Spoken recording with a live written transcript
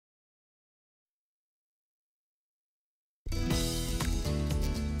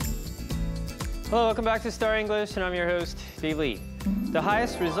Hello, welcome back to Star English, and I'm your host, Dave Lee. The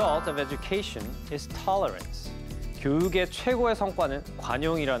highest result of education is tolerance. 교육의 최고의 성과는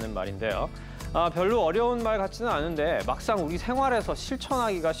관용이라는 말인데요. 별로 어려운 말 같지는 않은데 막상 우리 생활에서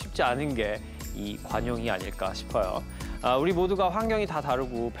실천하기가 쉽지 않은 게 이 관용이 아닐까 싶어요. 우리 모두가 환경이 다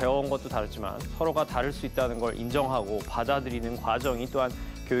다르고 배워온 것도 다르지만 서로가 다를 수 있다는 걸 인정하고 받아들이는 과정이 또한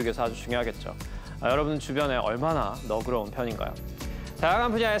교육에서 아주 중요하겠죠. 여러분은 주변에 얼마나 너그러운 편인가요?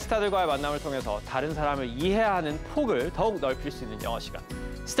 다양한 분야의 스타들과의 만남을 통해서 다른 사람을 이해하는 폭을 더욱 넓힐 수 있는 영어 시간.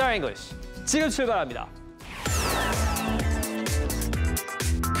 Star English, 지금 출발합니다.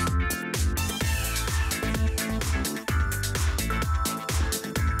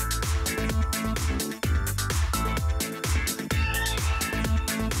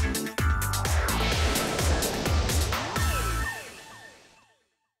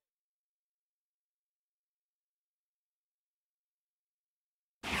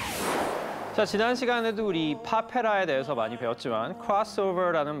 자, 지난 시간에도 우리 파페라에 대해서 많이 배웠지만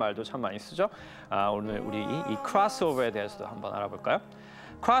crossover라는 말도 참 많이 쓰죠. 오늘 우리 이 crossover에 대해서도 한번 알아볼까요?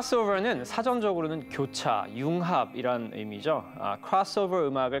 crossover는 사전적으로는 교차, 융합이란 의미죠. crossover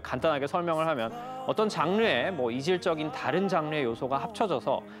음악을 간단하게 설명을 하면 어떤 장르의 이질적인 다른 장르의 요소가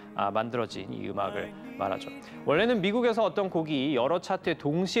합쳐져서 만들어진 이 음악을 말하죠. 원래는 미국에서 어떤 곡이 여러 차트에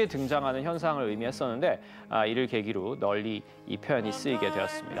동시에 등장하는 현상을 의미했었는데 이를 계기로 널리 이 표현이 쓰이게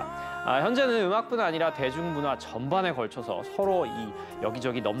되었습니다. 현재는 음악뿐 아니라 대중문화 전반에 걸쳐서 서로 이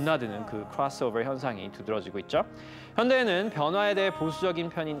여기저기 넘나드는 그 crossover 현상이 두드러지고 있죠. 현대에는 변화에 대해 보수적인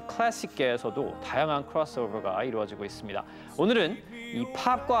편인 클래식계에서도 다양한 crossover가 이루어지고 있습니다. 오늘은 이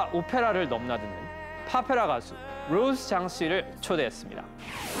팝과 오페라를 넘나드는 파페라 가수 로즈 장 씨를 초대했습니다.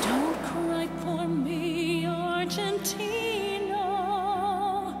 Don't cry for me, Argentina.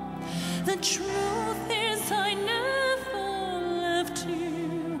 The truth is I never left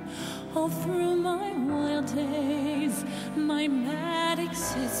you. All through my wild days, my mad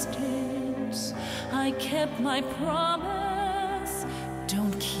existence, I kept my promise.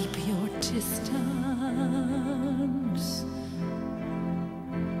 Don't keep your distance.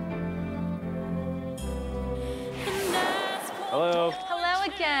 Hello. Hello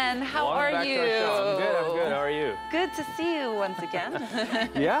again. How Welcome are back to you? our show. I'm good. I'm good. How are you? Good to see you once again.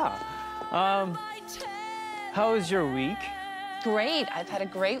 Yeah. How was your week? Great. I've had a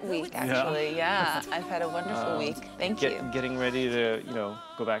great week, actually. Yeah, I've had a wonderful week. Thank you. Getting ready to,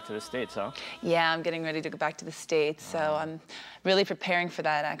 go back to the States, huh? Yeah, I'm getting ready to go back to the States, so I'm really preparing for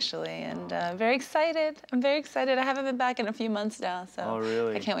that, actually, and very excited. I'm very excited. I haven't been back in a few months now, so Oh,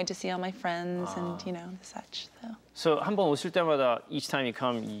 really? I can't wait to see all my friends and, the such. So 한 번 오실 때마다 each time you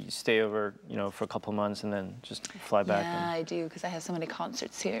come, you stay over, for a couple months and then just fly back. Yeah, I do, because I have so many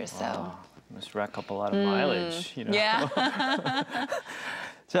concerts here, so. Must rack up a lot of mileage, Yeah.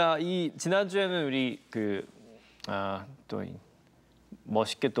 자, 지난주에는 우리 또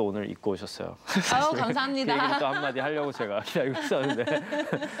멋있게 또 오늘 입고 오셨어요. 감사합니다. 그 얘기를 또 한마디 하려고 제가 기다리고 있었는데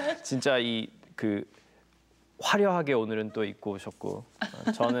진짜 화려하게 오늘은 또 입고 오셨고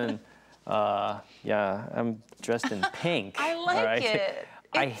저는 yeah, I'm dressed in pink. I like it.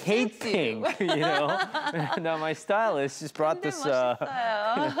 I hate pink, Now my stylist just brought this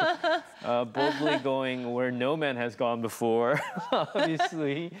boldly going where no man has gone before,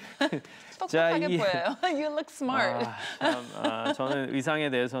 obviously. 똑똑하게 보여요. You look smart. 저는 의상에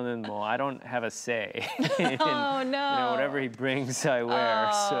대해서는 I don't have a say. Oh no. Whatever he brings, I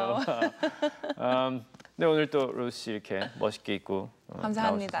wear. So, 네, 오늘 또 로즈 씨 이렇게 멋있게 입고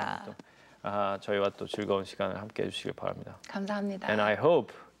감사합니다. 저희와 또 즐거운 시간을 함께 해주시길 바랍니다. 감사합니다. And I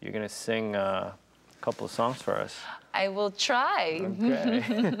hope you're going to sing a couple of songs for us. I will try. Okay.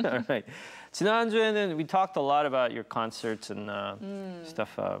 All right. 지난주에는 we talked a lot about your concerts and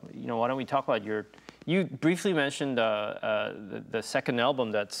stuff. Why don't we talk about you briefly mentioned the second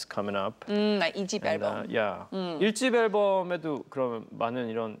album that's coming up. 2집 앨범. Yeah. 1집 앨범에도 그러면 많은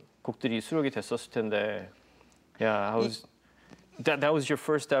이런 곡들이 수록이 됐었을 텐데. Yeah, that was your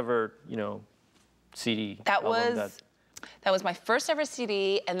first ever, CD. That was my first ever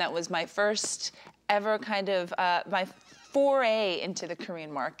CD, and that was my first ever kind of my foray into the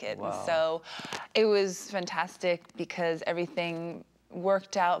Korean market. Wow. And so it was fantastic because everything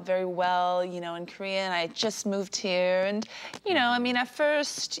worked out very well, in Korea. And I just moved here, and at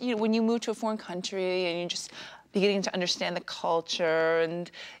first, when you move to a foreign country and you're just beginning to understand the culture and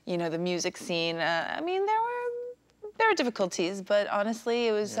the music scene, there were difficulties, but honestly,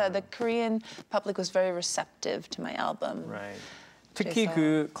 it was the Korean public was very receptive to my album. Right. 특히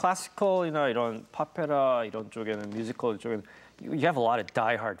그 클래시컬이나 이런 파페라 이런 쪽에는 뮤지컬 쪽에는 you have a lot of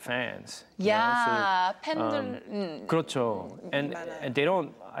diehard fans. Yeah, you know? 팬들. 그렇죠. And they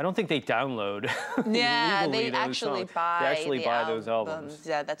don't. I don't think they download. Yeah, legally they those actually songs. buy. They actually the buy those albums.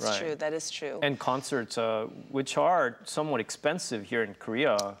 Yeah, that's Right. true. That is true. And concerts, which are somewhat expensive here in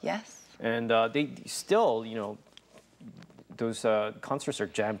Korea. Yes. And they still, you know, those concerts are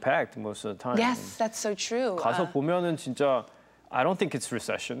jam-packed most of the time. Yes, that's so true. 가서 보면은 진짜 I don't think it's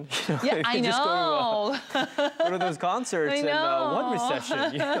recession. You know, Yeah, if I you just know. go to those concerts I and what know.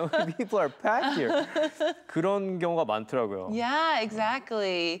 recession? You know, people are packed here. 그런 경우가 많더라고요. Yeah,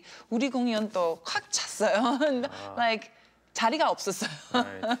 exactly. 우리 공연도 꽉 찼어요. Like 자리가 없었어요.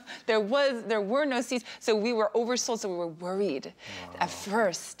 Right. There were no seats, so we were oversold. So we were worried. At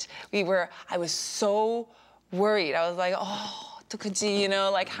first, I was so worried. I was like, oh. You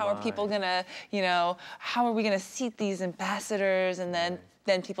know, like how are people gonna, you know, how are we gonna seat these ambassadors? And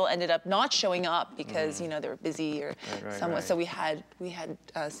then people ended up not showing up because you know they were busy or somewhat. So we had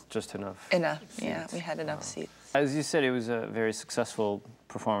Just enough. enough. Yeah, we had enough seats. As you said, it was a very successful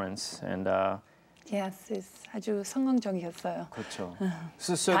performance, and Yes, it's 아주 성공적이었어요. 그렇죠.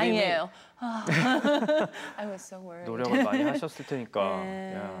 So they made- 다행이에요. I was so worried. 노력을 많이 하셨을 테니까.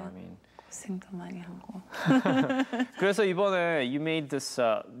 Yeah, I mean. 고생도 많이 하고. 그래서 이번에 you made this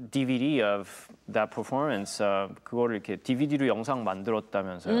DVD of that performance. 그거를 이렇게 DVD로 영상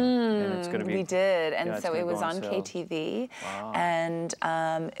만들었다면서요. And it's gonna be. We did, and Yeah, it's so it gonna was go on sale. KTV, Wow. and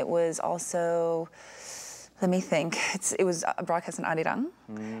it was also. Let me think. It was broadcast in Arirang,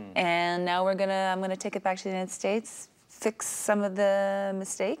 and now I'm gonna take it back to the United States, fix some of the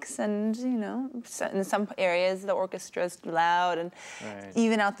mistakes, and you know, in some areas the orchestra is loud, and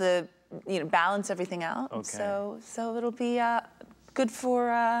even out the, you know, balance everything out. Okay. So it'll be good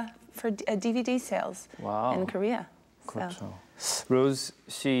for DVD sales in Korea. 그렇죠. 로즈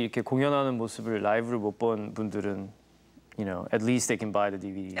씨 이렇게 공연하는 모습을 라이브를 못 본 분들은, you know, at least they can buy the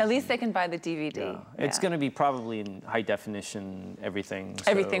DVD. At least they can buy the DVD. Yeah. It's going to be probably in high definition, everything.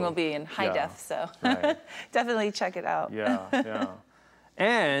 So, Everything will be in high def, so Right. definitely check it out. Yeah, yeah.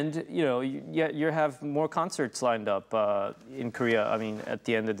 And, you know, you have more concerts lined up in Korea. I mean, at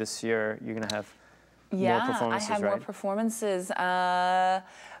the end of this year, you're going to have more performances, I have right? more performances.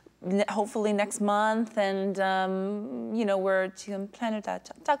 Hopefully next month, and you know, we're 지금 plan을 다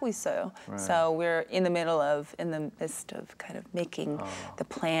짜고 있어요. So we're in the midst of kind of making the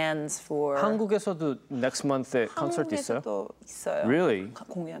plans for. 한국에서도 next month에 콘서트 있어요? 한국에서도 있어요. Really?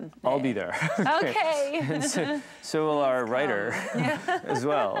 공연. I'll 네. be there. Okay. And so will our writer as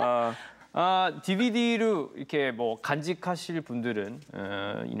well. DVD로 이렇게 뭐 간직하실 분들은,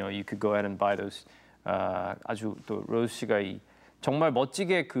 you know, you could go ahead and buy those. 아주 또 로즈 씨가 이 정말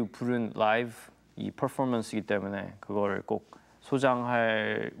멋지게 그 부른 라이브 이 퍼포먼스이기 때문에 그거를 꼭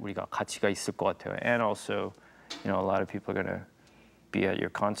소장할 우리가 가치가 있을 것 같아요. And also, you know, a lot of people are gonna be at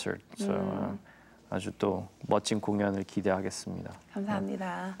your concert. So 아주 또 멋진 공연을 기대하겠습니다.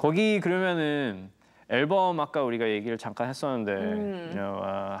 감사합니다. 거기 그러면은 앨범 아까 우리가 얘기를 잠깐 했었는데, you know,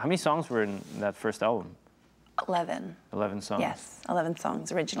 how many songs were in that first album? 11. 11 songs. Yes, 11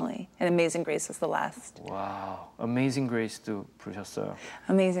 songs originally, and Amazing Grace was the last. Wow, Amazing Grace도 부르셨어요.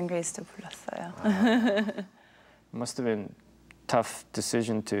 Amazing Grace도 불렀어요. It must have been tough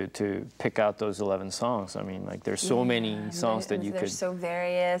decision to pick out those 11 songs. I mean, like there's so many songs that you They're could. so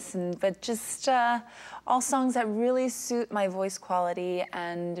various, but just all songs that really suit my voice quality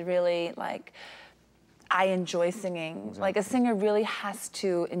and really like I enjoy singing. Like a singer really has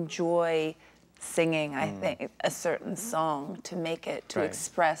to enjoy singing, I think, a certain song to make it, to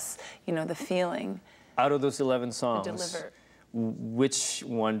express, you know, the feeling. Out of those 11 songs, Deliver. which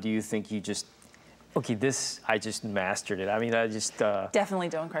one do you think you just, okay, this, I just mastered it. I mean, I just... Definitely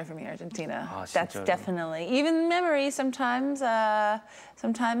Don't Cry For Me, Argentina. That's 진짜요? definitely, even Memory sometimes,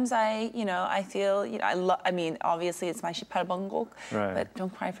 sometimes I, you know, I feel, you know, I mean, obviously it's my 18번 곡, but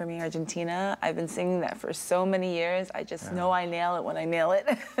Don't Cry For Me, Argentina, I've been singing that for so many years. I just know I nail it when I nail it.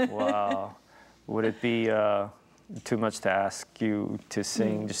 Wow. Would it be too much to ask you to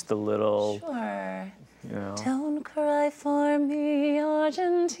sing just a little? Sure. You know. Don't cry for me,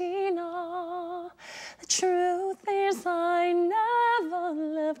 Argentina. The truth is I never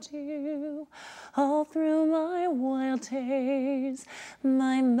left you. All through my wild days,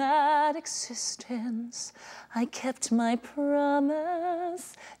 my mad existence, I kept my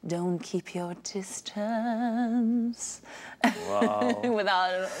promise. Don't keep your distance. Wow.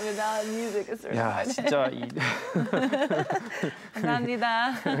 without music, it's 야, 진짜 이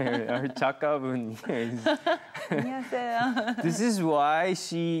감사합니다. 작가분 안녕하세요. This is why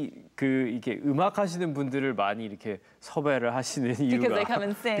she 이렇게 음악 하시는 분들을 많이 이렇게 섭외를 하시는 이유가. Because they come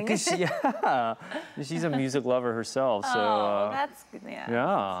and sing. Because she's a music lover herself. So That's good. Yeah.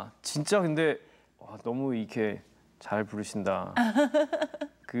 yeah, 진짜 근데 와, 너무 이렇게 잘 부르신다.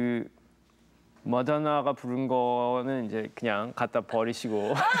 그 마다나가 부른 거는 이제 그냥 갖다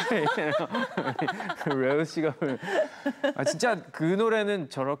버리시고 로즈 씨가 진짜 그 노래는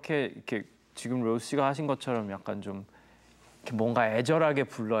저렇게 이렇게 지금 로즈 씨가 하신 것처럼 약간 좀 이렇게 뭔가 애절하게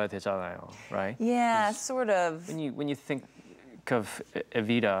불러야 되잖아요, right? Yeah, sort of. When you think of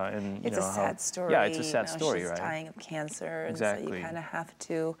Evita and It's a sad story. Yeah, it's a sad story, she's right? dying of cancer, and Exactly. so you kind of have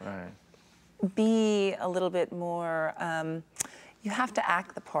to Right. be a little bit more. You have to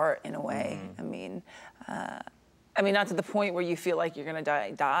act the part in a way. I mean, not to the point where you feel like you're going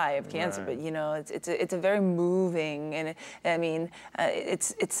to die of cancer, Right. but you know, it's a very moving, and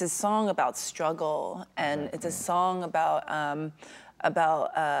it's a song about struggle, and it's a song about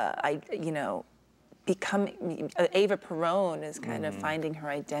becoming. Eva Peron is kind of finding her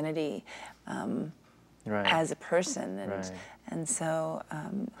identity Right. as a person, and so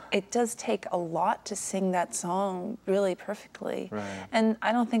it does take a lot to sing that song really perfectly. Right. And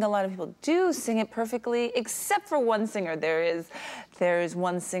I don't think a lot of people do sing it perfectly, except for one singer. There is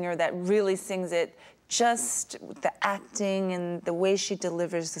one singer that really sings it. Just the acting and the way she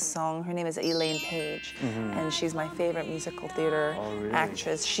delivers the song. Her name is Elaine Page, and she's my favorite musical theater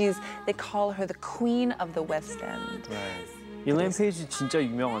actress. They call her the Queen of the West End. Right. Elaine Page 진짜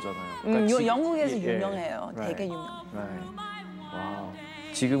유명하잖아요. 그러니까 영국에서 예, 유명해요. right. 되게 유명해요. Right. 와우.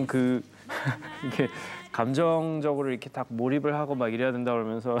 지금 이게 감정적으로 이렇게 딱 몰입을 하고 막 이래야 된다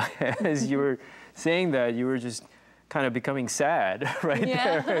그러면서 as you were saying that, you were just kind of becoming sad right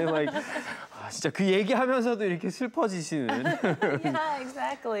there. Like 진짜 그 얘기하면서도 이렇게 슬퍼지시는. Yeah,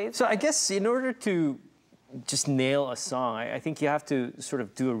 exactly. So I guess in order to just nail a song, I think you have to sort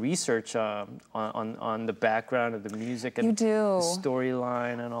of do a research on the background of the music and You do. the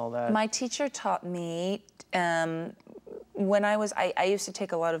storyline and all that. My teacher taught me when I used to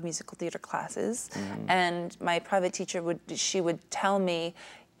take a lot of musical theater classes, and my private teacher would tell me,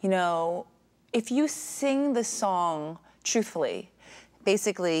 you know, if you sing the song truthfully,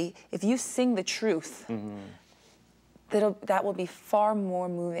 basically, if you sing the truth, that will be far more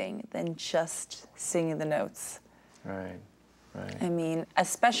moving than just singing the notes. Right. I mean,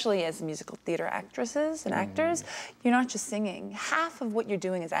 especially as musical theater actresses and actors, you're not just singing. Half of what you're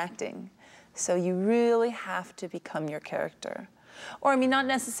doing is acting. So you really have to become your character. Or, I mean, not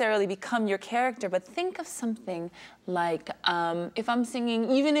necessarily become your character, but think of something like, if I'm singing,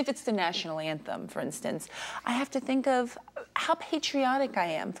 even if it's the national anthem, for instance, I have to think of how patriotic I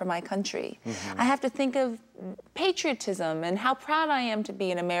am for my country. I have to think of patriotism and how proud I am to be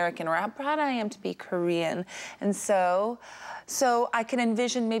an American, or how proud I am to be Korean. And so I can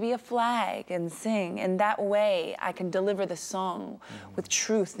envision maybe a flag and sing, and that way I can deliver the song with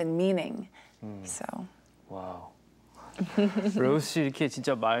truth and meaning. So. 와우. 로즈 씨 이렇게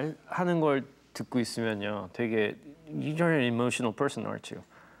진짜 말하는 걸 듣고 있으면요, 되게 you're an emotional person, aren't you?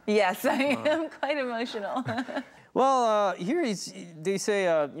 Yes, I am quite emotional. Well, they say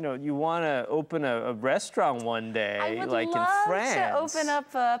you want to open a restaurant one day, I would like love in France. to open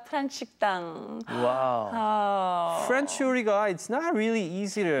up a French 식당. Wow. Oh. French 요리가 it's not really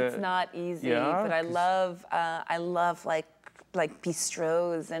easy to. It's not easy, Yeah, but I love like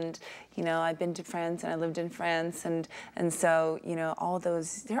bistros, and I've been to France and I lived in France, and so all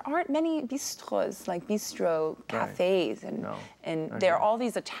those, there aren't many bistros, like bistro cafes, and there are all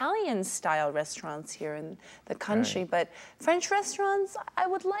these Italian style restaurants here in the country, but French restaurants, I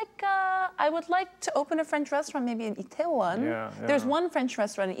would like to open a French restaurant maybe in Itaewon. Yeah. There's one French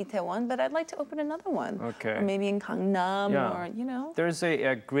restaurant in Itaewon, but I'd like to open another one. Okay. Or maybe in Gangnam, or There's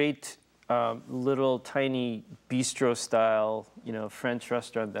a great little tiny bistro style, French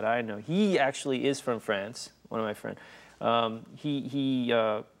restaurant that I know. He actually is from France. One of my friends. He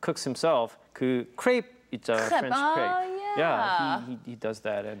cooks himself. 그 crepe 있잖아, French crepe. Yeah. He does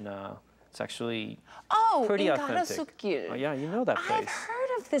that, and it's actually Oh, pretty in authentic. Garasukgil. Oh, yeah, you know that place. I've heard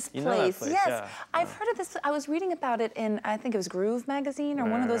of this place. You know that place, Yes, yeah. I've heard of this. I was reading about it in, I think it was Groove magazine or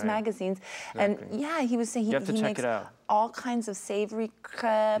one of those magazines. Exactly. And yeah, he was saying You have to he check makes it out. all kinds of savory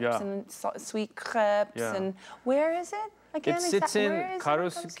crepes and sweet crepes. Yeah. And where is it? Again, It sits in where is it?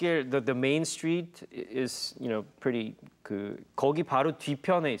 가로수길. The main street is pretty 거기 바로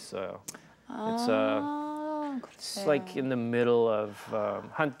뒤편에 있어요. It's like in the middle of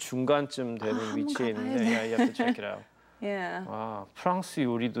한 중간쯤 되는 위치에 있는데 yeah, you have to check it out. Yeah. 와, 프랑스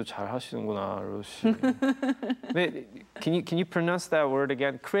요리도 잘 하시는구나, 로즈 씨. Can you pronounce that word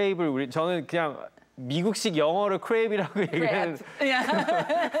again? crepe을 저는 그냥 미국식 영어로 크레이프라고 얘기하는.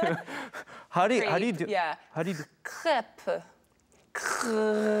 Yeah. How do you do? Yeah. How do you do? Crepe.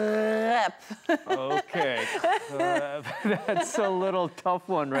 Crepe. Okay, that's a little tough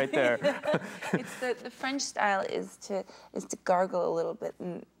one right there. It's the French style is to gargle a little bit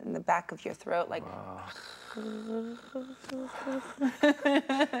in the back of your throat, like.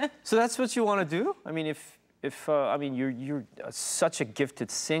 So that's what you want to do? I mean, I mean you're such a gifted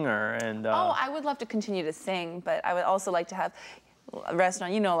singer, and Oh, I would love to continue to sing, but I would also like to have a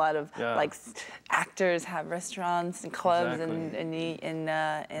restaurant. You know, a lot of like actors have restaurants and clubs in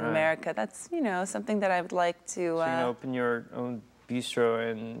America. That's something that I would like to. So you can open your own bistro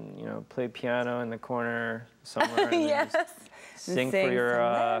and play piano in the corner somewhere. And Yes. Sing for your.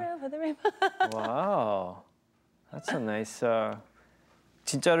 For the rainbow. Wow, that's a nice.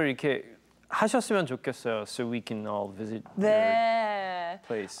 진짜로 이렇게 하셨으면 좋겠어요. So we can all visit your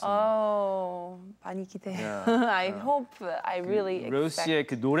place. Oh, 많이 기대해요. I hope. I really expect. 로즈 씨의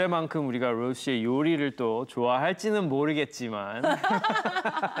그 노래만큼 우리가 로즈 씨의 요리를 또 좋아할지는 모르겠지만.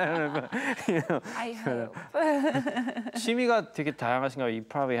 I hope. 취미가 되게 다양하신가요? You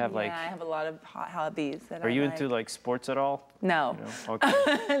probably have like. Yeah, I have a lot of hobbies. That Are you like. into like sports at all? No. Okay.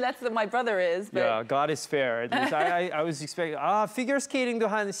 That's what my brother is. But Yeah, God is fair. I was expecting 피겨 스케이팅도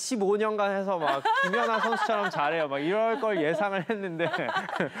한 15년간 해서 막 김연아 선수처럼 잘해요. 막 이럴 걸 예상을 했는데.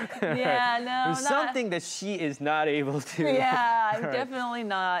 Yeah, no. There's something that she is not able to. Yeah, I'm definitely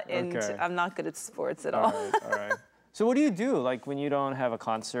not into. Okay. I'm not good at sports at all. All right. So what do you do like when you don't have a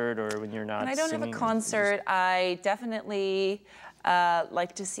concert or when you're not When I don't have a singing? concert, I definitely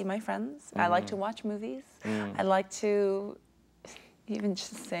like to see my friends. I like to watch movies. I like to even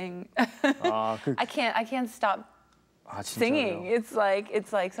just sing. I can't stop singing. It's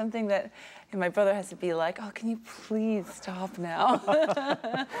like something that my brother has to be like, oh, can you please stop now?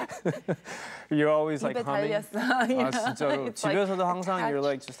 You're always like 입에 humming. 달렸어. 진짜로. It's like 집에서도 항상 you're attached.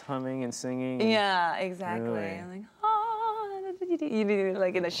 like just humming and singing. Yeah, exactly. Really? I'm like, you do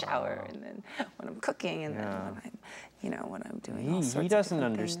like in the shower, and then when I'm cooking, and then when I'm doing all sorts He of doesn't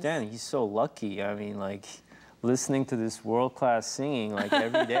different understand. He's so lucky. I mean, like listening to this world-class singing like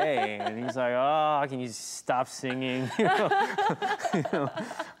every day, and he's like, "Oh, can you stop singing?"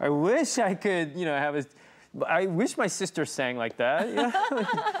 I wish I could, have a. I wish my sister sang like that.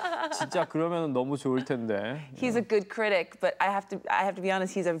 진짜 그러면 너무 좋을 텐데. He's a good critic, but I have to be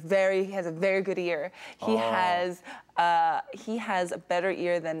honest. He has a very good ear. He has a better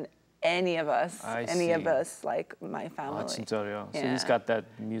ear than any of us. Of us, like my family. 진짜로요. So Yeah. he's got that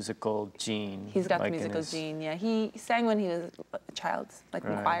musical gene. He's got like the musical in his... gene. Yeah, he sang when he was a child, like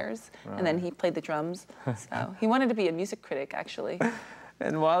in choirs, and then he played the drums. So he wanted to be a music critic, actually.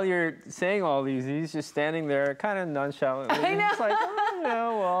 And while you're saying all these, he's just standing there, kind of nonchalantly. I know. He's like,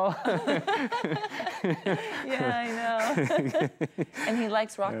 well. Yeah, I know. And he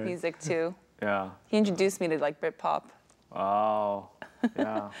likes rock music too. Yeah. He introduced me to like Britpop. Oh,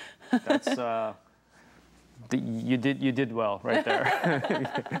 yeah. That's you did well right there.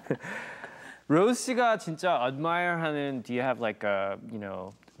 로즈 씨가 진짜 admire하는, do you have like a,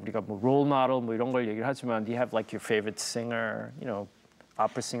 우리가 뭐 role model 뭐 이런 걸 얘기를 하지만, do you have like your favorite singer,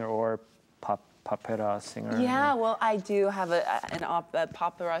 opera singer or popera singer? Yeah, well, I do have a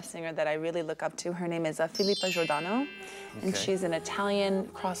popera singer that I really look up to. Her name is Filippa Giordano, and she's an Italian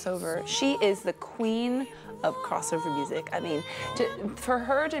crossover. She is the queen of crossover music. I mean, for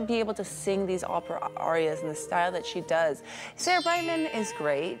her to be able to sing these opera arias in the style that she does, Sarah Brightman is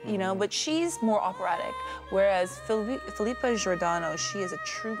great, but she's more operatic. Whereas Filippa Giordano, she is a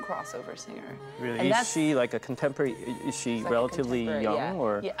true crossover singer. Really? And Is she like a contemporary? Is she like relatively young, yeah.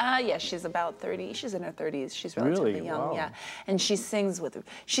 or? Yeah, she's about 30. She's in her 30s. She's relatively Really? young. Wow. Yeah, and she sings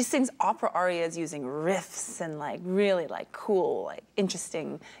opera arias using riffs and like really like cool, like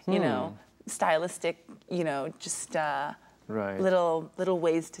interesting, stylistic, just little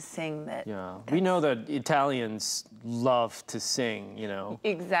ways to sing that. Yeah, we know that Italians love to sing,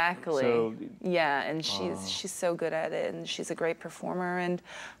 Exactly. So, yeah, and she's so good at it, and she's a great performer, and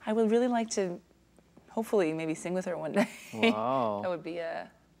I would really like to, hopefully, maybe sing with her one day. Wow. That would be a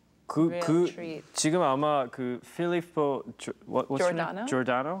real treat. 지금 아마 Filippo what's Giordano? her name?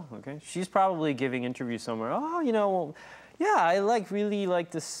 Giordano. Okay, she's probably giving interviews somewhere. Oh, yeah, I really like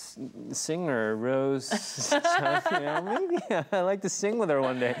this singer Rose. Maybe I like to sing with her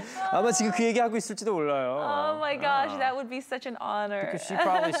one day. 아마 지금 그 얘기하고 있을지도 몰라요. Oh my gosh, that would be such an honor. Because she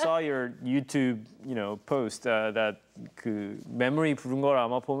probably saw your YouTube, post that 그 memory 부른 걸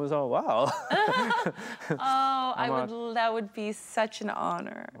아마 보면서 wow. That would be such an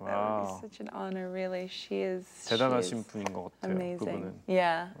honor. Wow. That would be such an honor, really. She is 대단하신 분인 것 같아요. amazing. 그분은.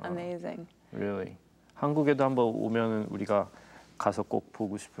 Yeah, amazing. Really. 한국에도 한번 오면은 우리가 가서 꼭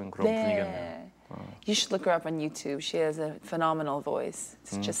보고 싶은 그런 분위기겠네요. You should look her up on YouTube. She has a phenomenal voice.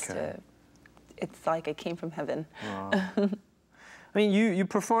 It's just Okay. it's like it came from heaven. I mean, you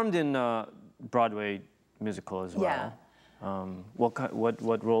performed in Broadway musical as well. Yeah.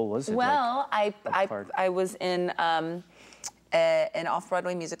 What role was it? Well, part? I was in an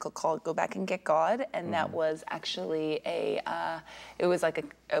off-Broadway musical called Go Back and Get God, and that was actually it was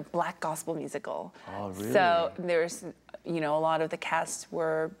like a black gospel musical. Oh, really? So there's, a lot of the cast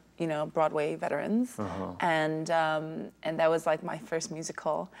were, Broadway veterans, and that was like my first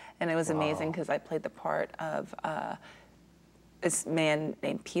musical, and it was amazing because I played the part of this man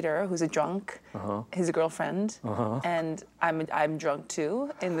named Peter, who's a drunk, his girlfriend, and I'm drunk too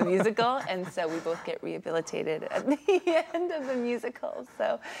in the musical, and so we both get rehabilitated at the end of the musical.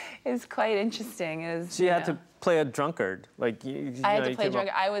 So it's quite interesting. So you had to play a drunkard, like I had to play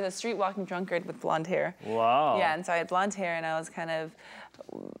drunkard. I was a street walking drunkard with blonde hair. Wow. Yeah, and so I had blonde hair, and I was kind of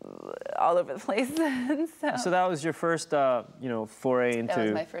all over the place. So that was your first, foray into. That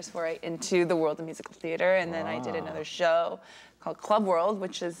was my first foray into the world of musical theater, and then I did another show called Club World,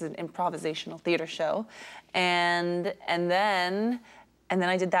 which is an improvisational theater show, and then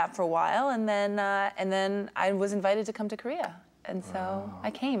I did that for a while, and then I was invited to come to Korea, and so I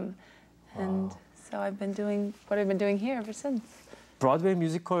came, and so I've been doing what I've been doing here ever since. 브로드웨이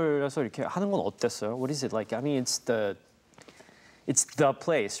뮤지컬에서 이렇게 하는 건 어땠어요? What is it like? I mean, it's the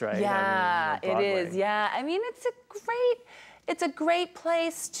place, right? Yeah, I mean, it is. Yeah, I mean, it's a great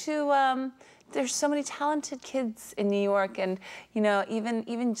place to. There's so many talented kids in New York, and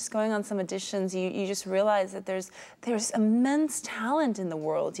even just going on some auditions, you just realize that there's immense talent in the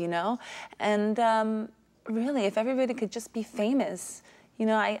world, and really, if everybody could just be famous,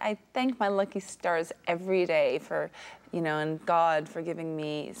 I thank my lucky stars every day for, and God for giving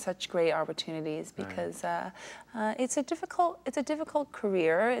me such great opportunities, because it's a difficult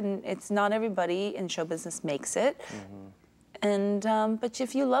career, and it's not everybody in show business makes it. And but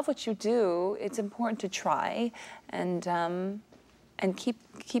if you love what you do, it's important to try and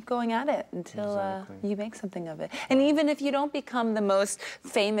keep going at it until you make something of it. And even if you don't become the most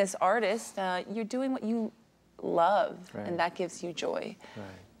famous artist, you're doing what you love, and that gives you joy.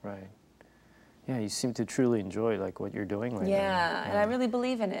 Right. Yeah, you seem to truly enjoy what you're doing right now. Yeah, and I really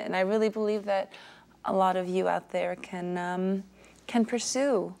believe in it, and I really believe that a lot of you out there can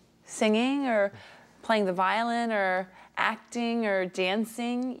pursue singing or playing the violin or acting or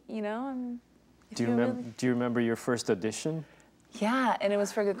dancing, Do you remember your first audition? Yeah, and it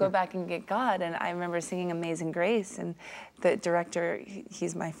was for Go Back and Get God, and I remember singing Amazing Grace, and the director,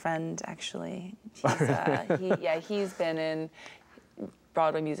 he's my friend actually. He's been in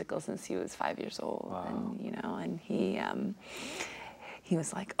Broadway musicals since he was 5 years old. Wow. And he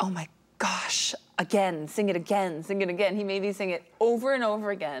was like, oh my gosh, again, sing it again, sing it again. He made me sing it over and over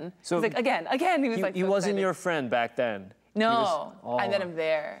again. So he's like, again. He was like, he wasn't your friend back then? No, I met him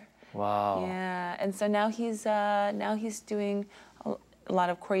there. Wow. Yeah, and so now he's doing a lot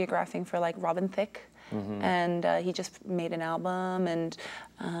of choreographing for Robin Thicke, and he just made an album, and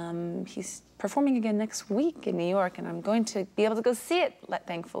he's performing again next week in New York, and I'm going to be able to go see it,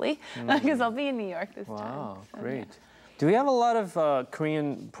 thankfully, because I'll be in New York this time. Wow, So, great. yeah. Do we have a lot of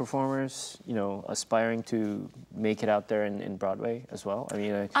Korean performers, aspiring to make it out there in Broadway as well? I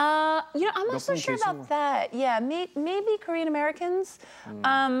mean, I'm not so sure about that. Yeah, maybe Korean Americans.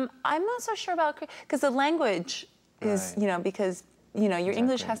 I'm not so sure about because the language is, Right. because your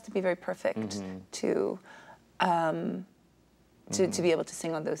English has to be very perfect to be able to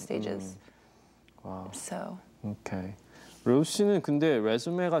sing on those stages. Wow. So. Okay. 로즈 씨는 근데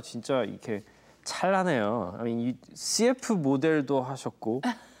레sume가 진짜 이렇게 찬란해요. I mean, you CF 모델도 하셨고,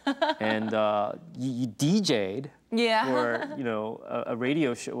 and you DJ'd Yeah. for a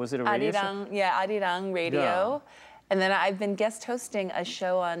radio show. Was it a radio show? Arirang Radio. Yeah. And then I've been guest hosting a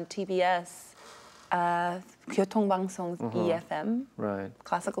show on TBS, 교통방송 EFM, Right.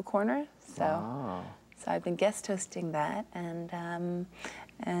 Classical Corner. So, Wow. so I've been guest hosting that, and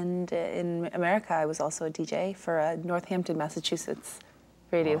in America I was also a DJ for a Northampton, Massachusetts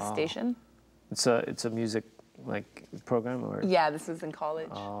radio station. It's a music program or? Yeah, this was in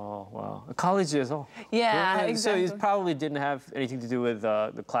college. Oh wow, college에서. Yeah, So exactly. it probably didn't have anything to do with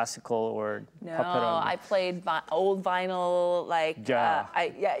the classical or No, popera. I played old vinyl, Yeah.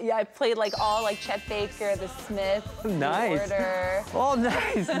 I played all Chet Baker, The Smiths, Nice. New Order. Oh,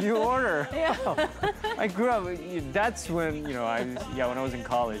 nice, New Order. Yeah. I grew up. That's when when I was in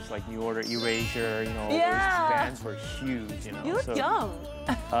college, New Order, Erasure, all Yeah. those bands were huge. You look young.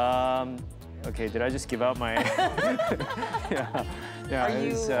 Okay, did I just give out my? Yeah. Yeah, Are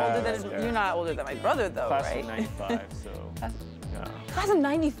you older than? yeah. You're not older than my brother, though, Class right? of 95, so yeah. Class of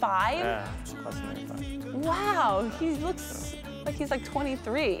 '95. Yeah, class of 95. Wow, he looks like he's like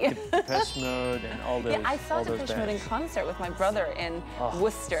 23. Depeche Mode and all those. Yeah, I saw all those Depeche Mode in bands. concert with my brother in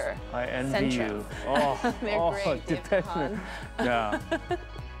Worcester. I envy Centrum. you. Oh, They're great. They've Depeche gone. Mode. Yeah.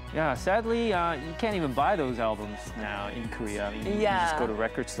 Yeah, sadly, you can't even buy those albums now in Korea. I mean, you just go to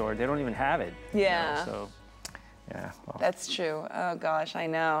record store. They don't even have it. Yeah. So, yeah. Well. That's true. Oh gosh, I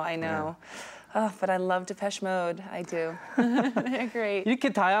know. Oh, but I love Depeche Mode. I do. They're great.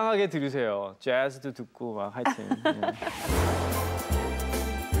 이렇게 다양하게 들으세요. 재즈도 듣고 막 하여튼.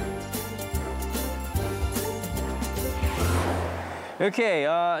 예. Okay,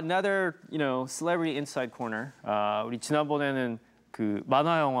 another, celebrity inside corner. 우리 지난번에는 그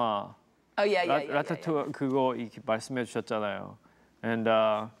만화 영화 Oh yeah, yeah, yeah. 라타투 그거 이렇게 말씀해 주셨잖아요. And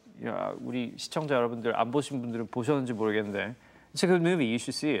우리 시청자 여러분들 안 보신 분들은 보셨는지 모르겠는데 it's a good movie. You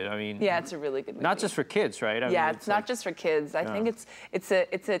should see it. I mean, Yeah, it's a really good movie. not just for kids, right? I Yeah, mean, it's not just for kids. I think it's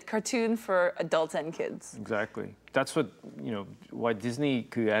a cartoon for adults and kids. Exactly. That's what why Disney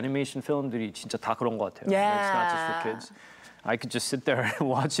그 애니메이션 film들이 진짜 다 그런 것 같아요. Yeah. It's not just for kids. I could just sit there and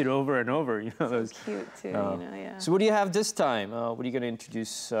watch it over and over. Those. Cute too, yeah. So what do you have this time? What are you going to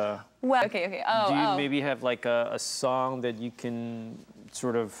introduce? Well, okay. Oh, Do you maybe have like a song that you can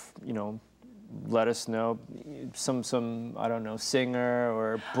sort of, let us know? Some I don't know, singer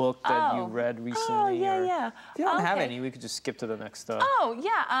or book that you read recently? Oh, yeah, or, yeah. If you don't have Okay. any, we could just skip to the next. Oh,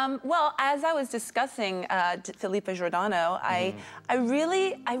 yeah. Well, as I was discussing Filippa Giordano, I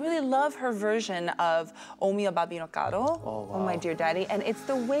really love her version of O Mio Babino Caro, Oh My Dear Daddy, and it's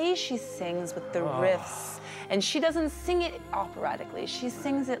the way she sings with the riffs. And she doesn't sing it operatically. She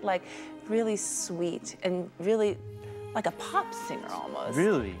sings it like really sweet and really like a pop singer almost.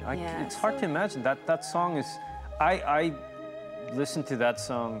 Really? Yeah, it's hard to imagine. That song is... I listened to that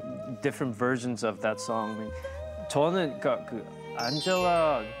song, different versions of that song. I mean, 저는 그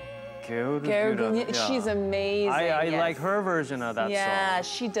안젤라 Gergin, she's amazing. I yes. like her version of that Yeah, song.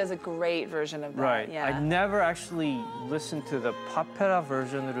 she does a great version of that. Right. Yeah. I never actually listened to the popera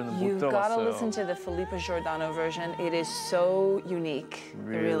version으로는 못 You've 들어봤어요. got to listen to the Filippa Giordano version. It is so unique. It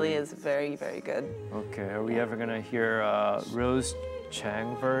really is very, very good. Okay, are we ever gonna hear Rose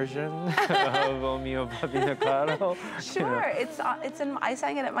Jang version of O Mio Babino Caro? Sure, I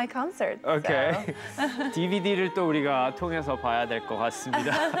sang it at my concert. Okay. DVD를 또 우리가 통해서 봐야 될 것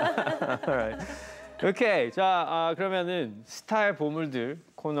같습니다. Alright. Okay, 자 그러면은 스타의 보물들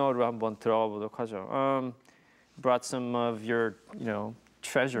코너로 한번 들어가 보도록 하죠. Brought some of your,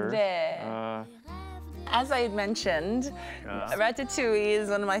 treasure. 네. As I had mentioned, Ratatouille is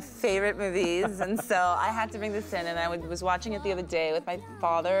one of my favorite movies, and so I had to bring this in. And I was watching it the other day with my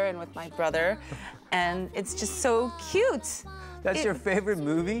father and with my brother, and it's just so cute. That's your favorite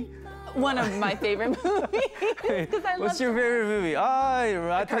movie? One of my favorite movies. What's your favorite movie?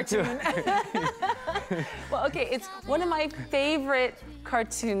 Ratatouille. Well, okay, it's one of my favorite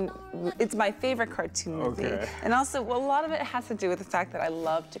cartoon. It's my favorite cartoon movie, Okay. and also, well, a lot of it has to do with the fact that I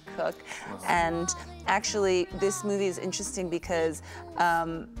love to cook, and actually, this movie is interesting because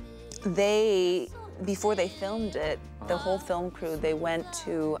before they filmed it, the whole film crew, they went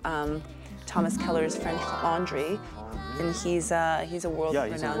to Thomas Keller's French Laundry. And he's a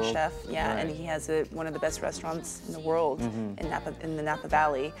world-renowned chef, right. and he has one of the best restaurants in the world in the Napa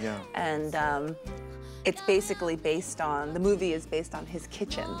Valley. Yeah. And it's basically the movie is based on his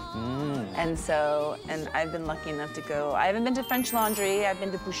kitchen. And I've been lucky enough to go. I haven't been to French Laundry, I've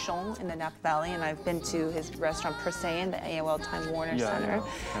been to Bouchon in the Napa Valley, and I've been to his restaurant Per Se in the AOL Time Warner Center.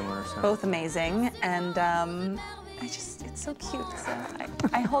 Time Warner Center. Both amazing, and it's so cute. So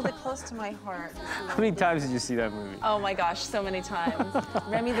I hold it close to my heart. How many times did you see that movie? Oh my gosh, so many times.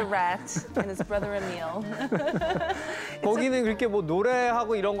 Remy the rat and his brother Emile. 거기는 그렇게 뭐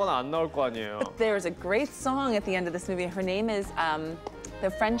노래하고 이런 건 안 나올 거 아니에요. There's a great song at the end of this movie. Her name is, the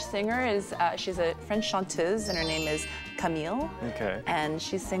French singer is, she's a French chanteuse, and her name is Camille. Okay. And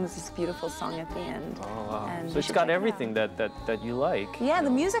she sings this beautiful song at the end. Oh, wow. And So you it's should got check it out. everything that you like. Yeah, the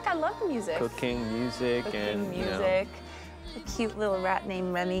music, I love the music. Cooking, music, Cooking, and music. A cute little rat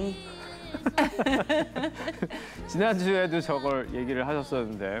named Remy. 지난주에도 저걸 얘기를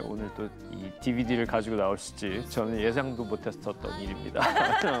하셨었는데 오늘 또 이 DVD를 가지고 나오실지 저는 예상도 못했었던 일입니다.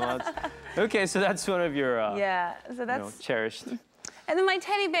 Okay, so that's one of your Yeah, so that's. cherished. And then my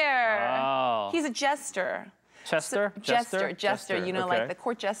teddy bear. Oh. He's a jester. Chester? Jester. You know, okay. like the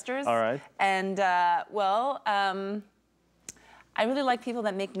court jesters. All right. And I really like people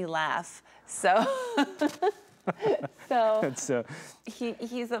that make me laugh. So, It's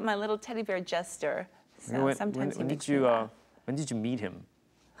he's my little teddy bear jester. So sometimes he makes me laugh. When did you meet him?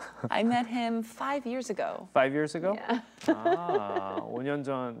 I met him 5 years ago. 5 years ago? Yeah. 아, 5년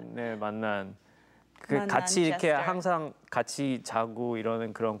전에 만난 만난 같이 이렇게 Chester. 항상 같이 자고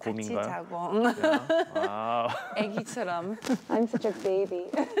이러는 그런 같이 곰인가요? 자고. 아, 애기처럼. I'm such a baby.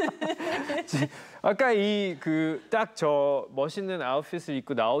 아까 이 그 딱 저 멋있는 아웃핏을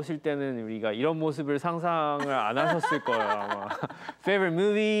입고 나오실 때는 우리가 이런 모습을 상상을 안 하셨을 거예요 아마. Favorite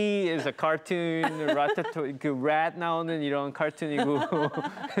movie is a cartoon, Ratatouille, 그 rat 나오는 이런 카툰이고,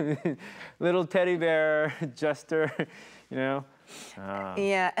 Little Teddy Bear, Jester, you know.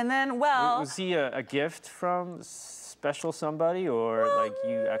 Yeah, and then Was he a gift from special somebody, or like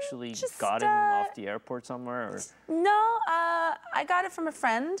you actually got him off the airport somewhere? Or? No, I got it from a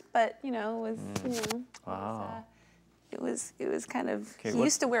friend, but you know, it was Wow. it was kind of. Okay, he what-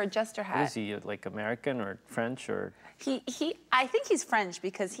 used to wear a jester hat. Is he like American or French or? He I think he's French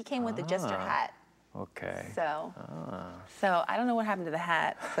because he came with a jester hat. Okay. So I don't know what happened to the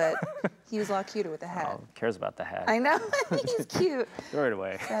hat, but he was a lot cuter with the hat. Oh, who cares about the hat? I know, he's cute. Throw it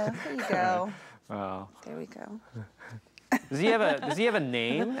away. So here you go. Wow. There we go. Does he have a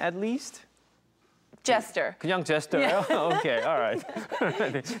name at least? Jester. 그냥 Jester요? Okay, all right.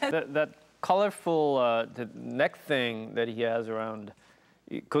 that colorful the neck thing that he has around,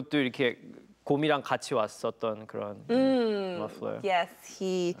 그것도 이렇게 곰이랑 같이 왔었던 그런 muffler. Yes,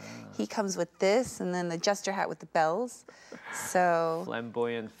 he comes with this, and then the jester hat with the bells. So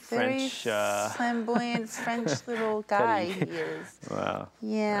Flamboyant very French. flamboyant French little guy he is. Wow.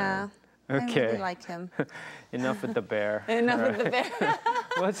 Yeah. I Okay. really like him. Enough with the bear. Enough with the bear.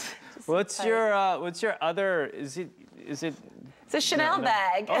 What's your other? Is it? It's a Chanel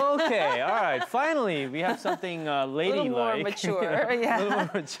bag. Okay, all right. Finally, we have something A little more ladylike. mature. Yeah. A little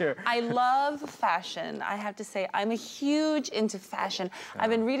more mature. I love fashion. I have to say, I'm a huge into fashion. I've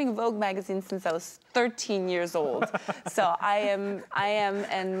been reading Vogue magazine since I was 13 years old. So I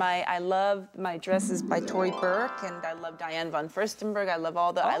love my dresses by Tory Burke, and I love Diane von Furstenberg. I love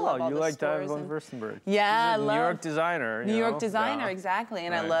all the. I love all you the like stores Diane von and- Furstenberg. Yeah, I She's a love New York designer. New you York know? designer, Yeah. exactly.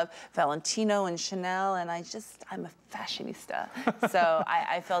 And I Right. love Valentino and Chanel, and I'm a fashionista. So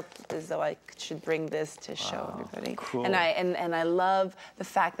I felt as though I should bring this to show everybody. cool. And I love the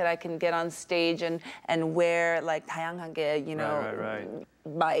fact that I can get on stage and wear like 다양하게, you know, Right.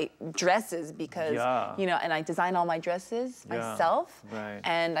 my dresses because Yeah. you know, and I design all my dresses Yeah. myself. Right.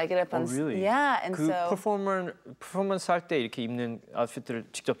 And I get up on Really? yeah, and 그 so 퍼포먼스 할 때 이렇게 입는 아웃핏들을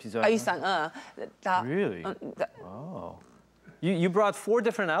직접 디자인. 아이상 다 Really? Oh. You brought 4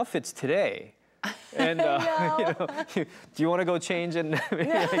 different outfits today. And you know, do you want to go change and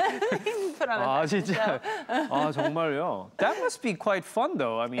maybe like, put on a 아 fashion 진짜 아 정말요? That must be quite fun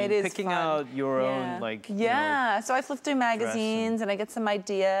though. I mean, It is picking fun. out your Yeah. own like yeah. So I flip through magazines and I get some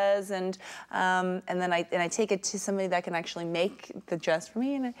ideas and then I take it to somebody that can actually make the dress for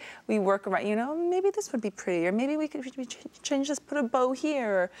me and we work around. You know, maybe this would be pretty, or maybe we could change this, put a bow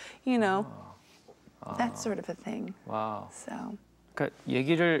here, or, you know, that sort of a thing. Wow. So. 그러니까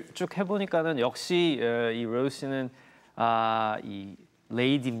얘기를 쭉 해보니까는 역시 이 로즈 씨는 이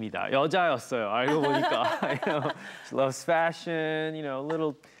레이디입니다. 여자였어요. 알고 보니까. You know, she loves fashion. You know,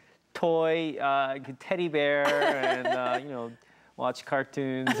 little toy teddy bear and you know, watch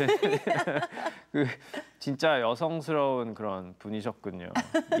cartoons. 그 진짜 여성스러운 그런 분이셨군요.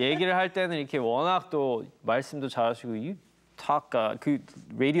 얘기를 할 때는 이렇게 워낙 또 말씀도 잘하시고 이 그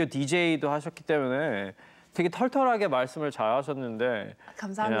라디오 DJ도 하셨기 때문에. 되게 털털하게 말씀을 잘하셨는데.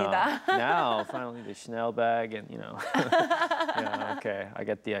 감사합니다. You know, now finally the Chanel bag and you know. Yeah, okay, I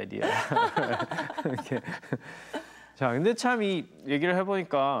get the idea. Okay. 자, 근데 참 이 얘기를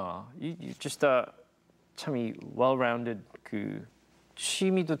해보니까 you just 참 이 well-rounded 그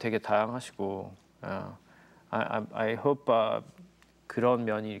취미도 되게 다양하시고. I hope 그런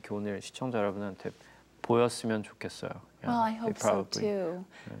면이 이렇게 오늘 시청자 여러분한테 보였으면 좋겠어요. Well, I hope so too.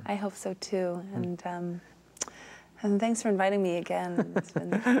 I hope so too. And thanks for inviting me again. It's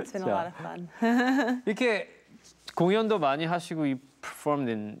been a lot of fun. 이렇게 공연도 많이 하시고 you performed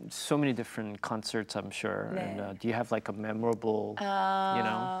in so many different concerts, I'm sure. 네. And do you have like a memorable, you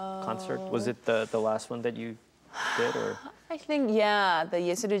know, concert? Was it the last one that you did, or? I think yeah, the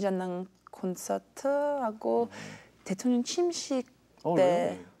예술의 전당 콘서트하고 대통령 취임식 Oh, 때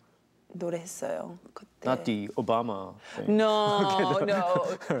really? 노래했어요. 그때. Not the Obama thing. No,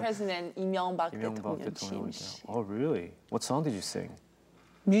 no. President 이명박 이명박 대통령 대통령. 취임식. Oh, really? What song did you sing?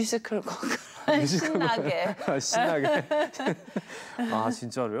 뮤지컬 곡 신나게. 신나게. 아,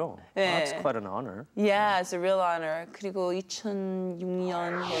 진짜로요? 네. That's quite an honor. Yeah, it's a real honor. 그리고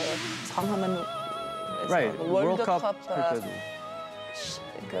 2006년 상하면 Right, World Cup 할 때도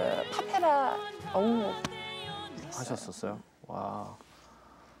그 파페라 하셨었어요? Wow.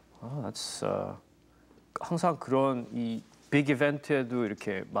 Oh, that's 항상 그런 이 빅 이벤트에도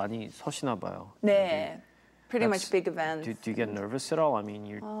이렇게 많이 서시나 봐요. 네. Pretty much big events. Do you get nervous at all? I mean,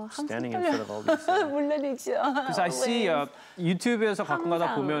 you're standing in 떨려요. front of all these things. 물론이죠. Because I see YouTube에서 가끔가다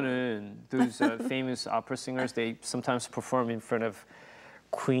항상. 보면은 those famous opera singers, they sometimes perform in front of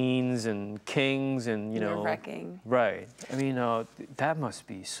queens and kings and, you know. Nerve-wracking. Right. I mean, that must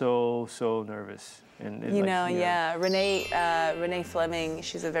be so nervous. And You know, yeah. Renee Fleming,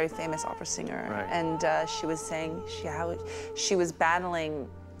 she's a very famous opera singer. Right. And she was saying how she was battling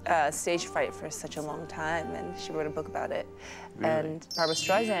stage fright for such a long time, and she wrote a book about it. Really? And Barbra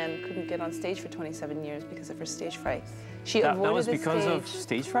Streisand couldn't get on stage for 27 years because of her stage fright. She avoided that was the because stage. of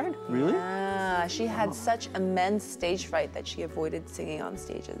stage fright? Really? Yeah, she had such immense stage fright that she avoided singing on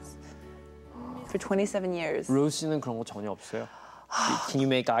stages for 27 years. 로즈 씨는 그런 거 전혀 없어요? Can you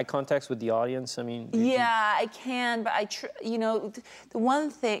make eye contact with the audience? I mean, Yeah, I can, but you know, the one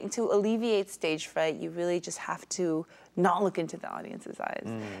thing to alleviate stage fright, you really just have to not look into the audience's eyes.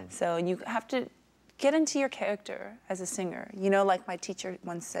 So you have to get into your character as a singer. You know, like my teacher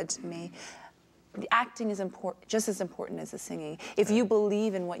once said to me, the acting is just as important as the singing. If you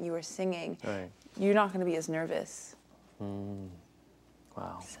believe in what you are singing, you're not going to be as nervous.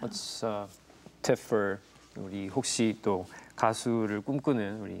 Wow, that's a tip for 우리 혹시 또 가수를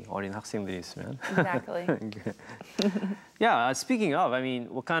꿈꾸는 우리 어린 학생들이 있으면. Exactly. Yeah, speaking of, I mean,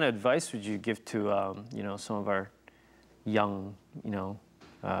 what kind of advice would you give to, you know, some of our young, you know,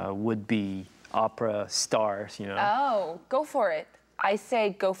 would-be opera stars, you know? Oh, go for it. I say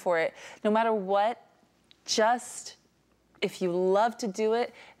go for it. No matter what, just if you love to do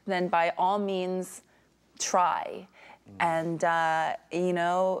it, then by all means, try. And, you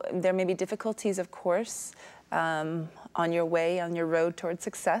know, there may be difficulties, of course, on your way, on your road towards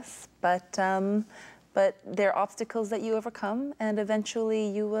success, but there are obstacles that you overcome, and eventually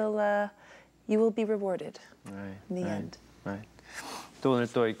you will be rewarded in the end. Right. 또 오늘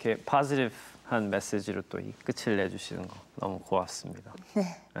또 이렇게 positive한 메시지로 또 이 끝을 내주시는 거 너무 고맙습니다.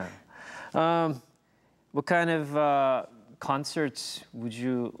 네. What kind of concerts would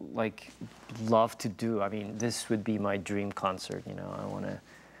you love to do? I mean, this would be my dream concert. You know, I want to,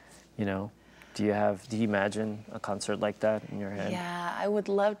 you know. Do you imagine a concert like that in your head? Yeah, I would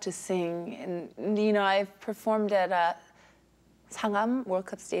love to sing, and you know, I've performed at Sangam World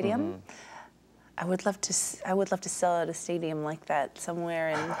Cup Stadium. I would love to sell at a stadium like that somewhere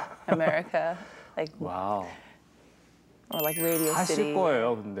in America, like Wow. or like Radio 하실 City.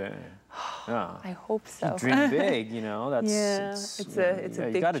 거예요, 근데. Yeah. I hope so. You dream big, you know. That's Yeah, it's a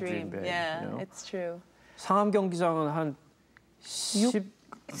you big gotta dream. big, Yeah, you know? it's true. 상암 경기장은 한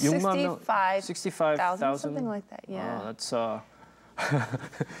 6만 명, 65,000, something like that. Yeah. That's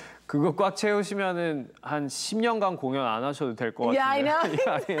그거 꽉 채우시면은 한 10년간 공연 안 하셔도 될 것 같은데. Yeah, I know.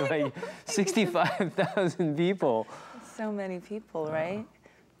 Yeah, I mean, like 65,000 people. So many people, right?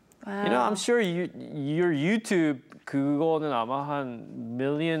 Wow. You know, I'm sure your YouTube 그거는 아마 한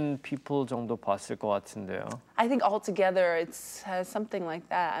million people 정도 봤을 것 같은데요. I think altogether it's something like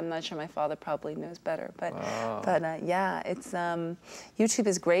that. I'm not sure. My father probably knows better, but yeah, it's YouTube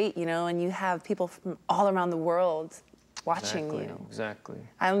is great, you know, and you have people from all around the world watching you. Exactly.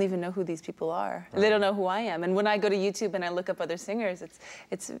 I don't even know who these people are. Right. They don't know who I am. And when I go to YouTube and I look up other singers,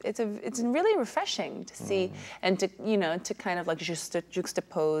 it's really refreshing to see and to, you know, to kind of like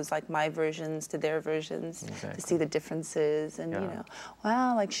juxtapose like my versions to their versions, to see the differences and you know,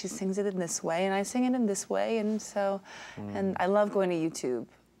 wow, like she sings it in this way and I sing it in this way, and so and I love going to YouTube.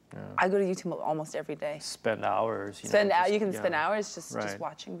 Yeah. I go to YouTube almost every day. Spend hours. You can spend hours just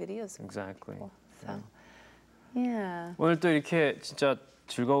watching videos. Exactly. Cool. So. Yeah. 오늘 또 이렇게 진짜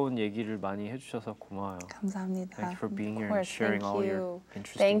즐거운 얘기를 많이 해주셔서 고마워요. 감사합니다. Thank you for being here and sharing all your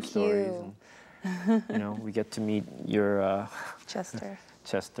interesting Thank stories. you. And, you know, we get to meet your Chester.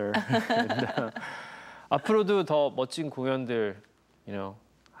 and, 앞으로도 더 멋진 공연들, you know,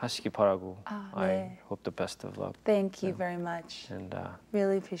 하시기 바라고. I hope the best of luck. Thank you very much. And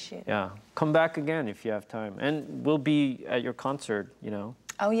really appreciate it. Yeah, come back again if you have time, and we'll be at your concert. You know.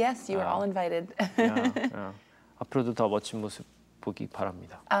 Oh yes, you are all invited. yeah. 앞으로도 더 멋진 모습 보기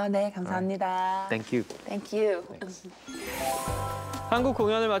바랍니다. 네, 감사합니다. Thank you. Thank you. 한국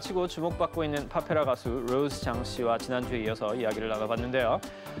공연을 마치고 주목받고 있는 파페라 가수 로즈 장 씨와 지난주에 이어서 이야기를 나눠봤는데요.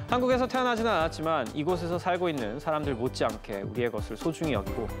 한국에서 태어나지는 않았지만 이곳에서 살고 있는 사람들 못지않게 우리의 것을 소중히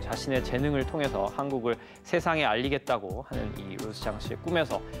여기고 자신의 재능을 통해서 한국을 세상에 알리겠다고 하는 이 로즈 장 씨의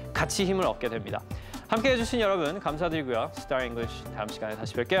꿈에서 같이 힘을 얻게 됩니다. 함께해 주신 여러분 감사드리고요. Star English 다음 시간에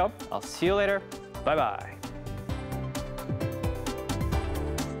다시 뵐게요. I'll see you later. Bye bye.